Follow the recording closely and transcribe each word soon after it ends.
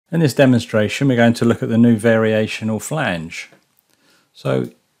In this demonstration we're going to look at the new variational flange.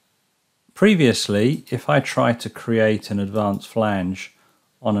 So previously, if I try to create an advanced flange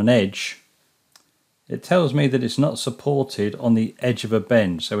on an edge, it tells me that it's not supported on the edge of a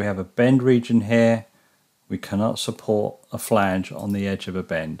bend. So we have a bend region here, we cannot support a flange on the edge of a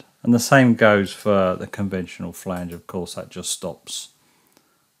bend. And the same goes for the conventional flange, of course, that just stops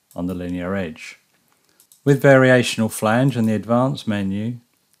on the linear edge. With variational flange in the advanced menu,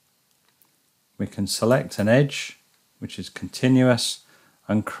 we can select an edge which is continuous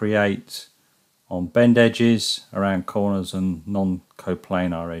and create on bend edges, around corners and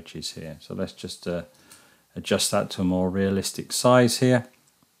non-coplanar edges here. So let's just adjust that to a more realistic size here.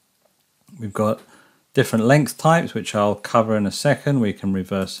 We've got different length types which I'll cover in a second. We can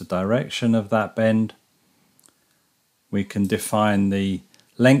reverse the direction of that bend. We can define the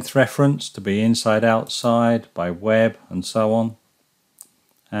length reference to be inside, outside, by web and so on.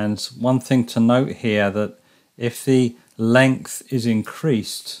 And one thing to note here, that if the length is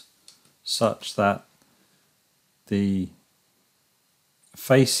increased such that the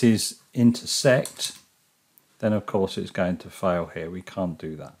faces intersect, then of course it's going to fail here. We can't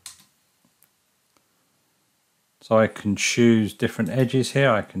do that. So I can choose different edges here.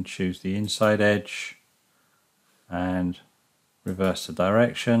 I can choose the inside edge and reverse the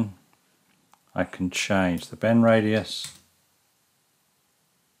direction. I can change the bend radius.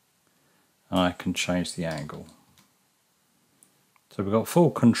 And I can change the angle. So we've got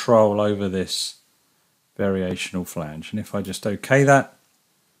full control over this variational flange. And if I just OK that,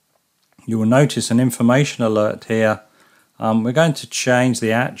 you will notice an information alert here. We're going to change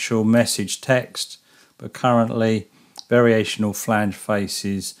the actual message text, but currently variational flange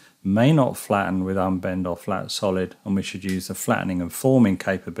faces may not flatten with unbend or flat solid, and we should use the flattening and forming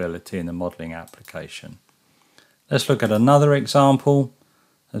capability in the modelling application. Let's look at another example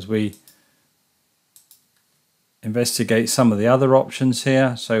as we investigate some of the other options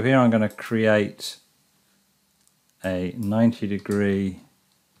here. So here I'm going to create a 90-degree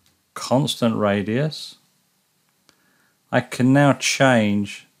constant radius. I can now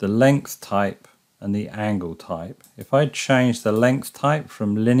change the length type and the angle type. If I change the length type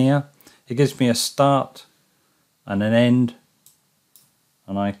from linear, it gives me a start and an end,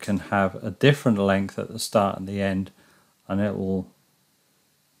 and I can have a different length at the start and the end, and it will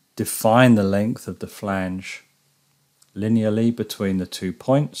define the length of the flange linearly between the 2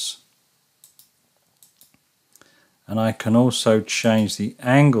 points. And I can also change the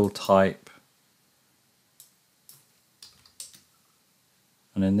angle type,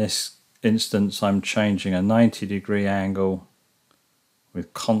 and in this instance I'm changing a 90-degree angle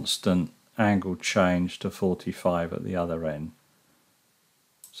with constant angle change to 45 at the other end.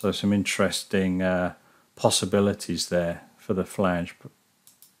 So some interesting possibilities there for the flange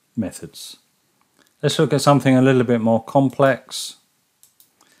methods. Let's look at something a little bit more complex.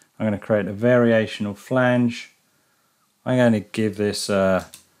 I'm going to create a variational flange. I'm going to give this a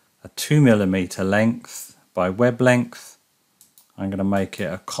 2mm length by web length. I'm going to make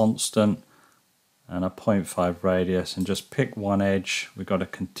it a constant and a 0.5 radius, and just pick one edge. We've got a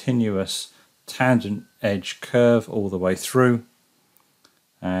continuous tangent edge curve all the way through,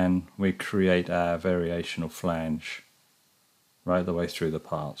 and we create our variational flange right the way through the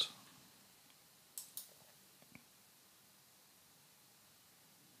part.